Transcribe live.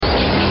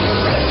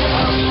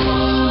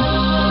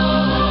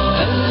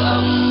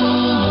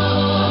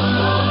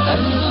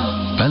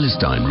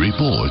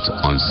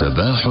Sport on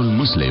Sabah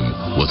al-Muslim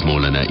with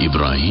Maulana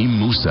Ibrahim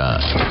Musa.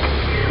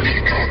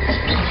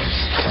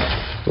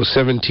 Well,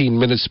 17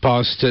 minutes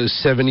past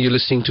 7, you're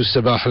listening to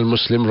Sabah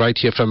al-Muslim right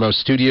here from our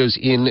studios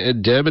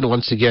in Durban.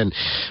 Once again,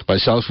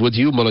 myself with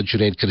you, Mullah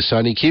Junaid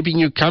Kirsani, keeping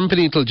you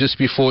company till just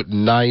before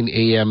 9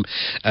 a.m.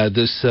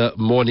 This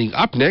morning.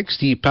 Up next,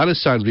 the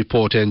Palestine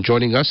report, and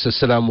joining us,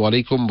 Assalamu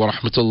alaikum wa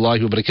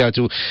rahmatullahi wa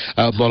barakatuh,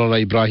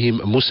 Maulana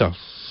Ibrahim Musa.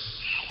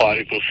 Wa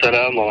alaikum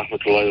salam wa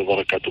rahmatullahi wa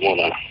barakatuh,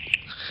 Maulana.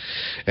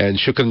 And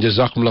shukran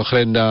jazakumullah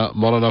khairan,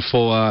 Maulana,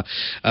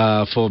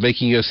 for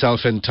making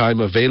yourself and time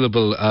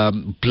available.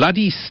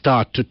 Bloody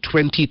start to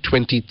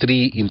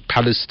 2023 in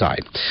Palestine.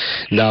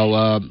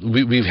 Now,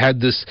 we've had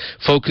this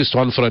focused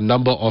on for a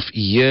number of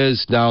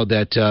years now,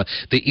 that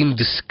the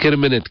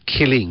indiscriminate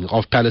killing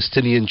of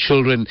Palestinian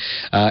children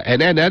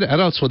and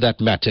adults for that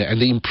matter,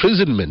 and the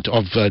imprisonment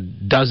of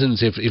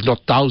dozens, if not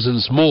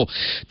thousands more.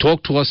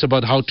 Talk to us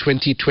about how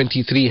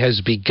 2023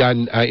 has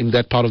begun in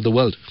that part of the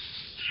world.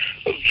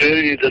 A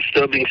very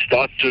disturbing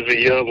start to the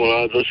year.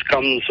 This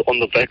comes on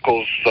the back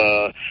of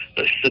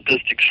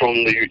statistics from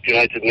the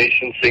United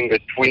Nations saying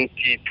that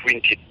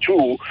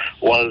 2022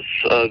 was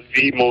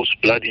the most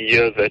bloody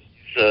year that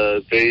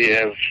they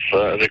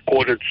have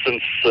recorded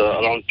since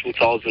around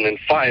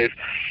 2005.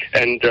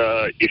 And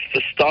if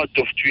the start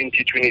of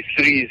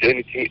 2023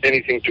 is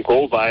anything to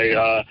go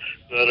by,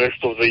 the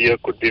rest of the year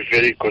could be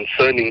very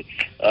concerning.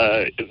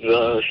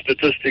 The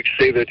statistics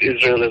say that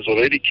Israel has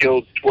already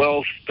killed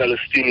 12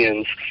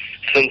 Palestinians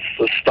since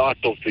the start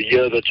of the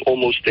year. That's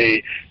almost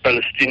a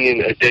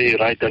Palestinian a day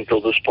right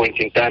until this point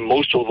in time.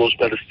 Most of those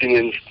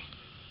Palestinians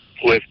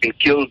who have been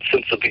killed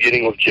since the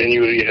beginning of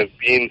January have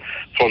been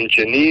from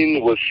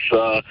Jenin, with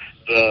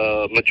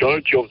the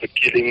majority of the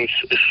killings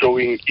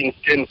showing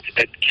intent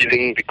at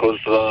killing, because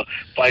the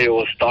fire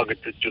was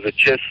targeted to the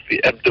chest,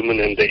 the abdomen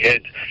and the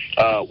head.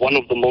 One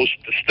of the most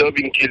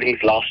disturbing killings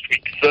last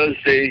week,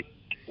 Thursday,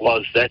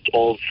 was that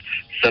of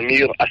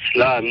Samir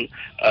Aslan,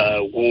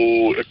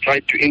 who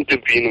tried to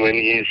intervene when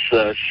his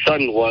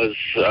son was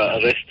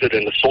arrested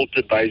and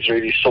assaulted by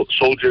Israeli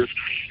soldiers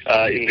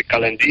in the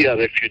Kalandia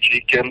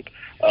refugee camp.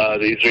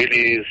 The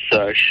Israelis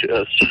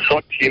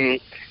shot him,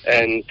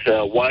 and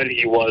while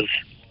he was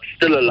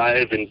still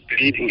alive and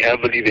bleeding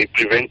heavily, they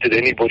prevented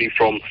anybody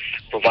from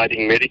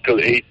providing medical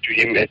aid to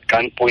him at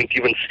gunpoint,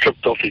 even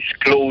stripped off his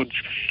clothes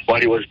while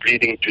he was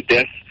bleeding to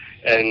death,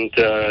 and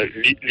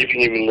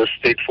leaving him in this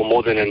state for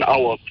more than an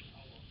hour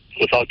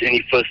without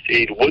any first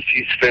aid, with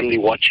his family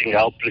watching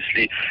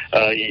helplessly.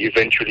 He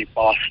eventually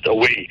passed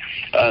away.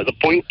 The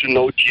point to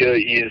note here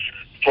is,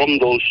 from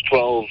those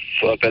 12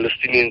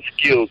 Palestinians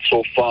killed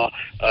so far,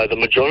 the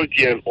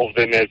majority of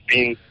them have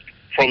been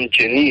from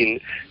Jenin,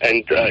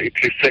 and it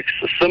reflects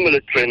a similar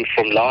trend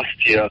from last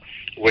year,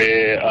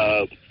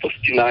 where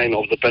 59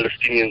 of the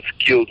Palestinians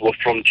killed were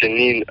from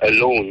Jenin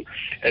alone.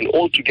 And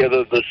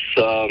altogether, this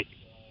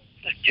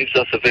gives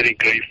us a very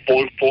grave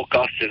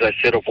forecast, as I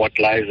said, of what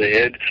lies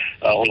ahead.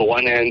 On the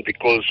one hand,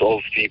 because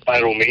of the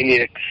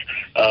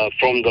pyromaniacs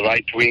from the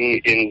right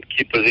wing in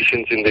key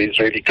positions in the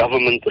Israeli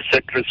government, the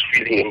secularists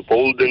feeling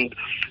emboldened,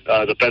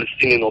 the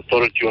Palestinian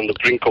Authority on the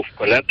brink of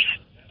collapse,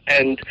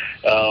 and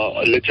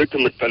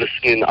legitimate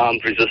Palestinian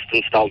armed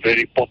resistance now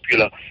very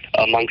popular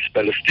amongst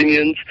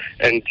Palestinians.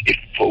 And if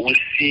we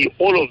see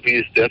all of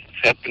these deaths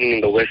happening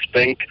in the West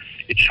Bank,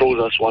 it shows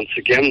us once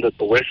again that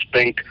the West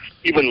Bank,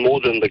 even more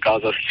than the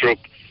Gaza Strip,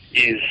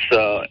 is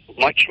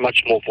much,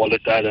 much more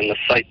volatile and a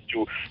site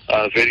to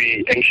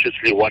very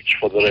anxiously watch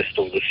for the rest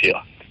of this year.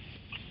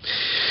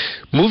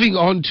 Moving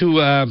on to,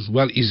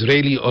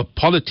 Israeli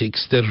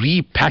politics, the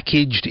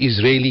repackaged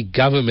Israeli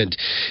government.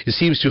 It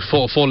seems to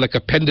fall like a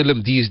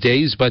pendulum these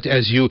days, but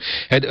as you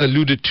had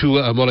alluded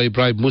to, Mullah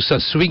Ibrahim Musa,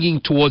 swinging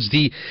towards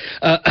the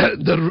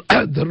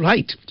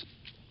right.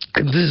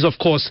 And this is, of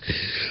course,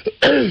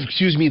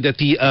 that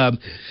the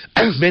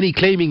many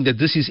claiming that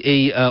this is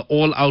a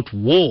all-out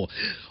war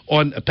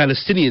on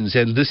Palestinians,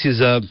 and this is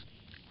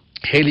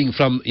hailing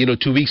from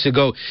 2 weeks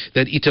ago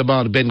that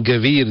Itamar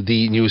Ben-Gvir,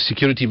 the new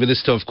security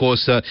minister, of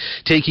course,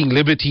 taking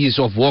liberties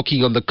of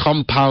walking on the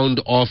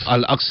compound of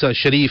Al-Aqsa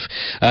Sharif,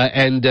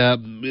 and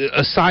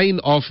a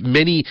sign of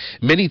many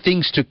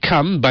things to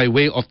come by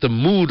way of the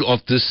mood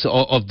of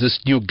this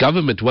new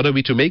government. What are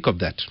we to make of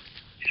that?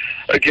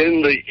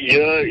 Again, the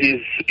year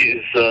is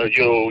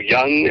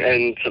young,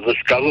 and this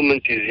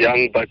government is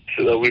young, but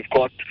we've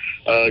got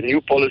a new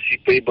policy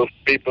paper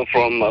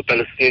from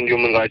Palestinian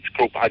human rights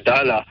group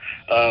Adala,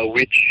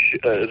 which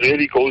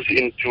really goes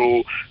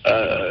into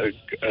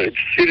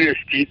serious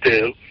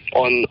detail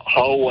on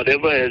how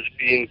whatever has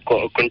been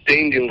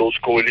contained in those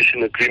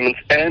coalition agreements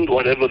and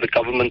whatever the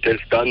government has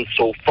done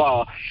so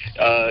far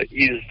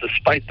is,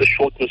 despite the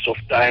shortness of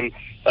time,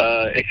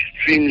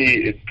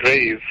 extremely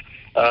grave.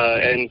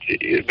 And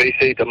they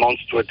say it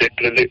amounts to a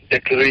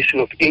declaration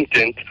of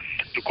intent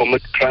to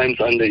commit crimes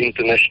under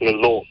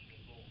international law.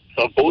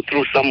 So I'll go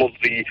through some of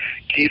the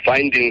key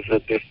findings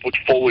that they've put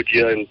forward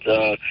here, and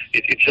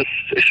it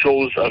just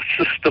shows a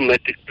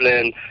systematic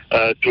plan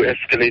to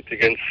escalate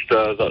against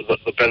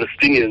the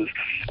Palestinians.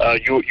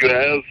 You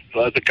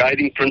have the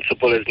guiding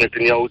principle, as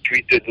Netanyahu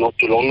tweeted not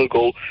too long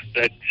ago,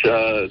 that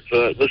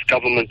this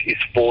government is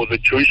for the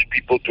Jewish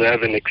people to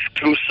have an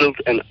exclusive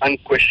and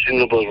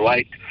unquestionable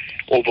right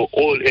over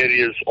all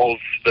areas of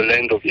the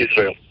land of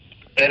Israel.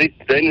 That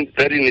in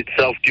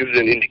itself gives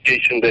an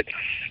indication that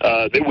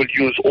they will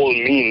use all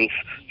means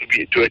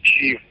to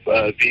achieve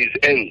these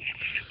ends.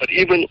 But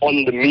even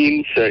on the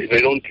means,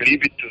 they don't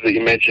leave it to the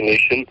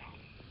imagination.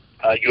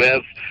 You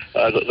have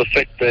the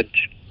fact that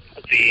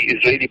the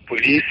Israeli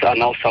police are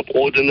now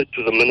subordinate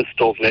to the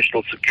Minister of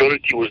National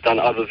Security, who is none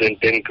other than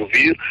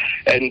Ben-Gvir,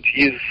 and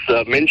he's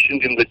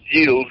mentioned in the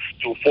deals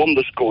to form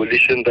this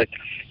coalition that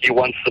he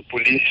wants the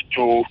police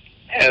to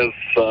have,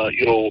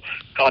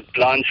 carte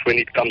blanche when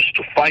it comes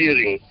to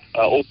firing,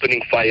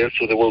 opening fire,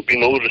 so there will be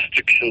no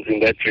restrictions in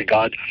that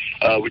regard,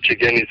 which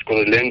again is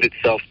going to lend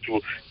itself to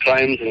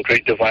crimes and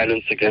greater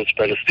violence against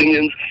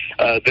Palestinians.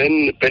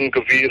 Then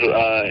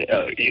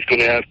Ben-Gvir is going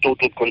to have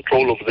total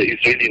control of the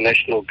Israeli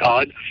National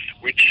Guard,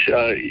 which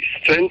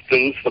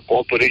strengthens the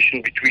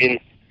cooperation between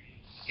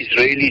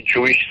Israeli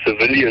Jewish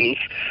civilians,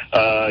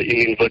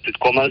 in inverted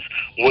commas,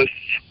 with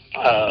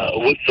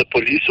the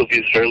police of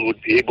Israel,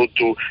 would be able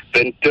to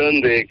then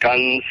turn their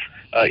guns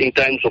in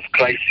times of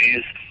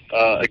crises,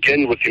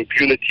 again with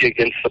impunity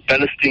against the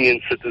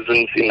Palestinian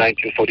citizens in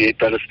 1948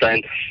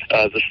 Palestine,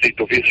 the state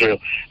of Israel.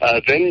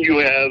 Then you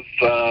have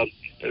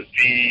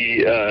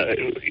the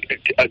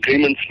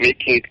agreements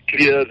making it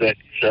clear that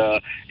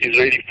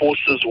Israeli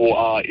forces who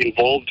are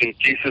involved in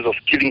cases of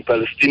killing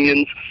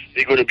Palestinians,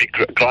 they're going to be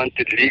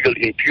granted legal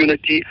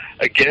impunity.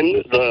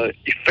 Again, the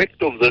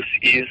effect of this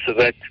is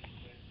that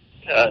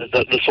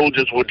the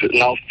soldiers would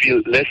now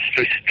feel less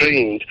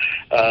restrained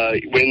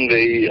when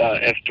they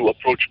have to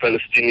approach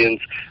Palestinians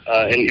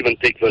and even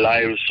take the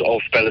lives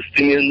of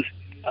Palestinians.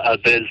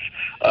 There's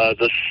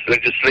this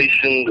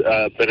legislation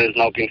that has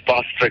now been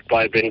fast-tracked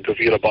by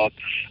Ben-Gvir about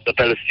the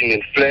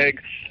Palestinian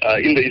flag.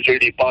 In the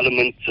Israeli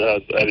parliament,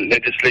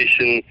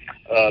 legislation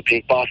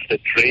being passed that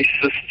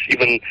racists,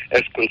 even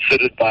as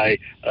considered by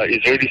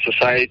Israeli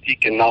society,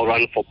 can now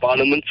run for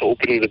parliament, so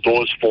opening the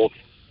doors for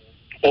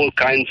all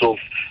kinds of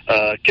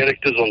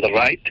characters on the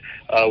right,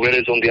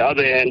 whereas on the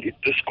other hand, it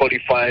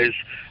disqualifies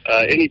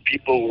any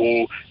people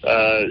who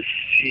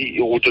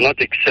do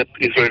not accept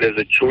Israel as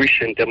a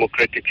Jewish and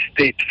democratic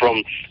state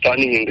from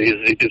running in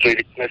the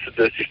Israeli Knesset,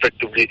 thus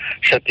effectively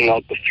shutting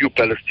out the few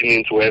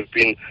Palestinians who have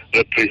been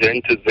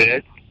represented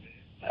there.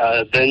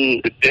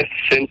 Then death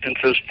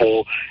sentences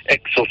for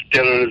acts of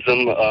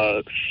terrorism,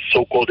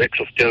 so-called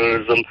acts of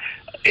terrorism,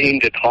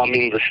 aimed at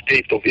harming the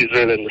state of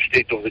Israel and the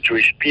state of the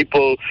Jewish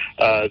people.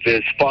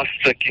 There's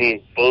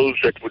fast-tracking bills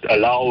that would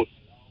allow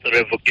the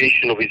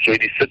revocation of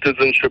Israeli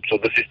citizenship. So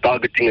this is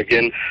targeting,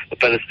 again, the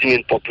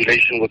Palestinian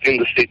population within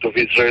the state of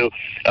Israel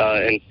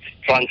and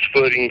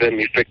transferring them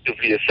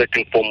effectively a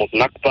second form of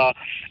Nakba,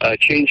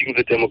 changing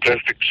the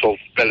demographics of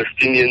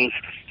Palestinians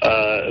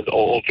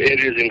or of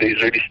areas in the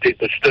Israeli state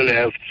that still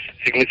have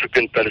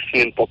significant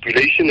Palestinian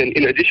population. And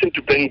in addition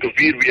to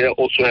Ben-Gvir, we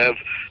also have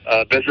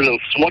Bezalel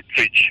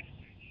Smotrich,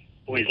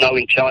 who is now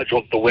in charge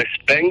of the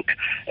West Bank,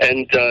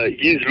 and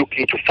he is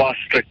looking to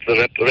fast-track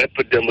the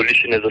rapid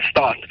demolition as a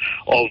start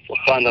of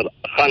Khan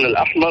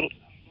al-Ahmar.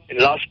 And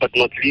last but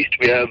not least,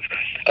 we have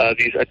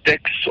these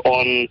attacks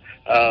on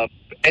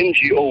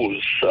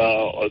NGOs,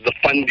 the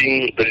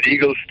funding, the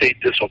legal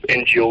status of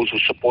NGOs who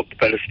support the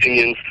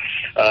Palestinians,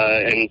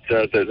 and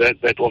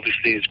that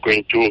obviously is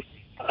going to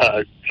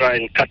try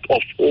and cut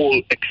off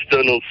all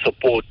external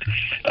support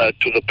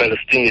to the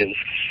Palestinians.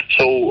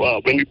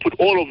 So when we put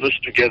all of this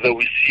together,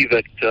 we see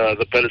that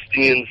the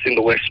Palestinians in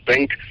the West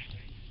Bank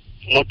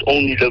not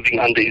only living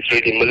under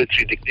Israeli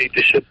military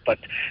dictatorship, but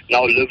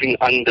now living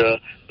under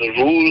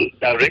the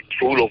direct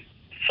rule of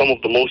some of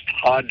the most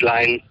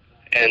hardline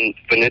and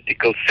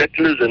fanatical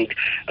settlers. And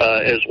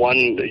as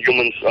one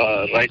human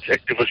rights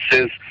activist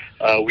says,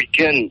 we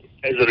can,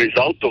 as a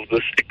result of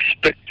this,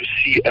 expect to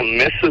see a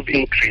massive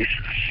increase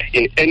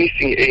in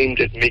anything aimed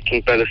at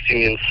making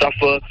Palestinians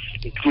suffer,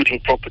 including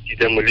property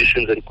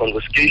demolitions and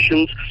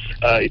confiscations.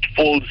 It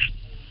falls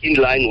in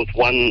line with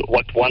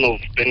what one of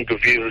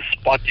Ben-Gvir's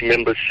party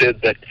members said,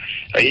 that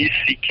he's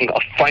seeking a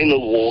final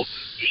war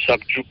to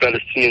subdue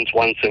Palestinians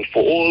once and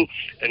for all.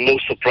 And no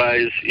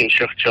surprise, in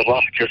Sheikh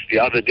Jarrah just the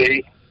other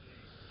day,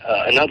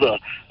 another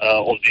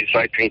of these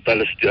right-wing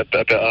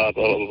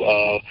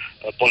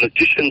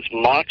politicians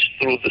marched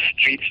through the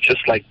streets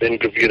just like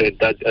Ben-Gvir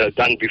had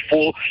done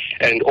before,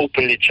 and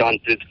openly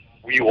chanted,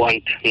 "We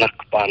want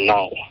Nakba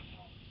now."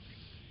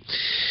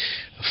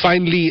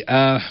 Finally,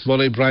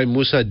 Mullah Ibrahim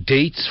Musa,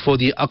 dates for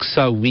the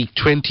Aqsa Week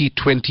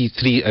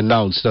 2023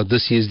 announced. Now,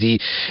 this is the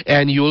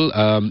annual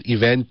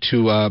event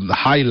to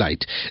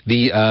highlight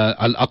the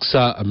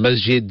Al-Aqsa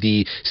Masjid,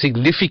 the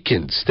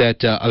significance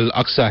that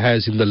Al-Aqsa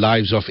has in the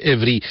lives of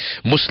every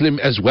Muslim,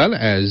 as well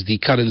as the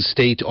current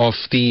state of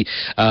the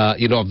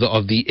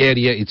of the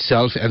area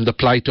itself and the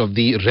plight of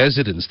the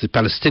residents, the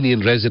Palestinian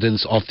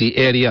residents of the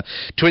area.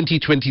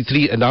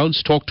 2023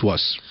 announced. Talk to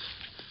us.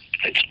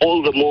 It's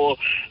all the more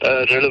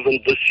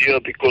relevant this year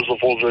because of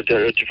all the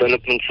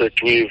developments that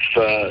we've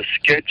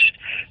sketched.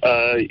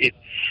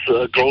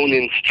 It's grown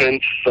in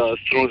strength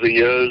through the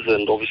years,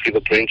 and obviously the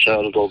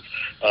brainchild of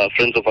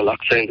Friends of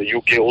Al-Aqsa in the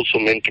UK, also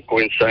meant to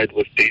coincide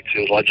with dates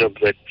in Rajab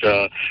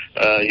that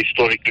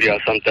historically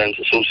are sometimes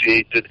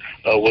associated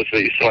with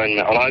the Isra and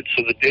Mi'raj.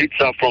 So the dates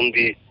are from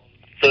the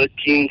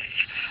 13th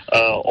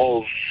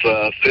of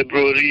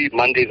February,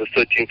 Monday the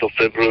 13th of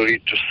February,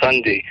 to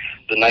Sunday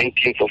the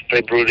 19th of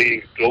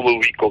February, Global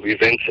Week of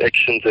Events,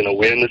 Actions and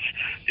Awareness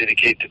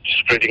dedicated to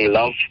spreading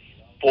love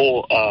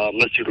for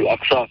Masjid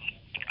Al-Aqsa.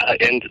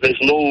 And there's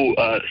no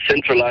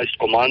centralized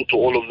command to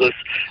all of this.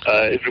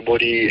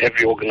 Everybody,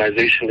 every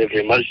organization,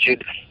 every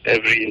masjid,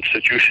 every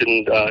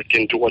institution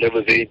can do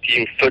whatever they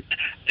deem fit,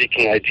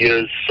 taking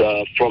ideas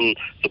from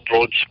the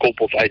broad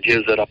scope of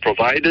ideas that are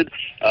provided.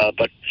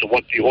 But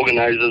what the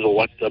organizers, or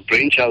what the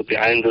brainchild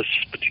behind this,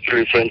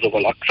 particularly Friends of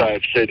Al-Aqsa,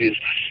 have said is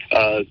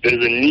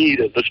there's a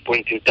need at this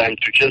point in time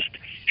to just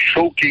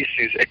showcase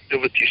these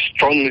activities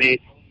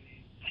strongly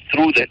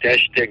through that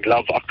hashtag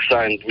Love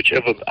Aqsa, and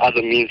whichever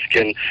other means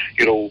can,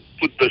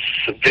 put this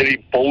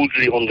very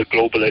boldly on the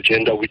global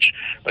agenda, which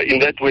in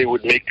that way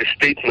would make a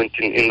statement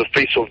in the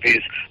face of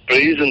these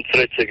brazen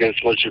threats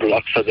against Masjid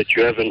Al-Aqsa, that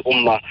you have an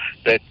ummah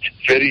that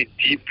very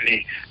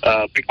deeply,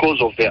 because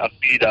of their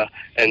aqidah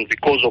and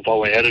because of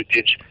our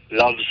heritage,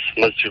 loves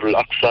Masjid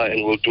Al-Aqsa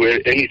and will do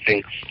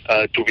anything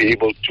to be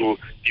able to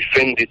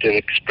defend it and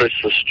express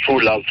this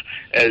true love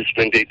as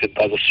mandated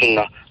by the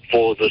Sunnah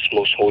for this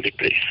most holy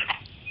place.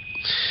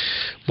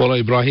 Mullah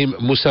Ibrahim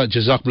Musa,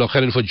 Jazakumullah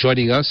khairan for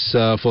joining us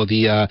for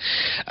the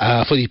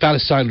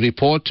Palestine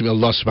report. May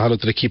Allah subhanahu wa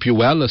ta'ala keep you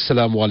well.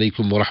 Assalamu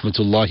alaikum wa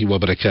rahmatullahi wa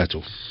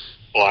barakatuh.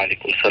 Wa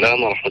alaikum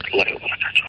salam wa rahmatullahi wa barakatuh.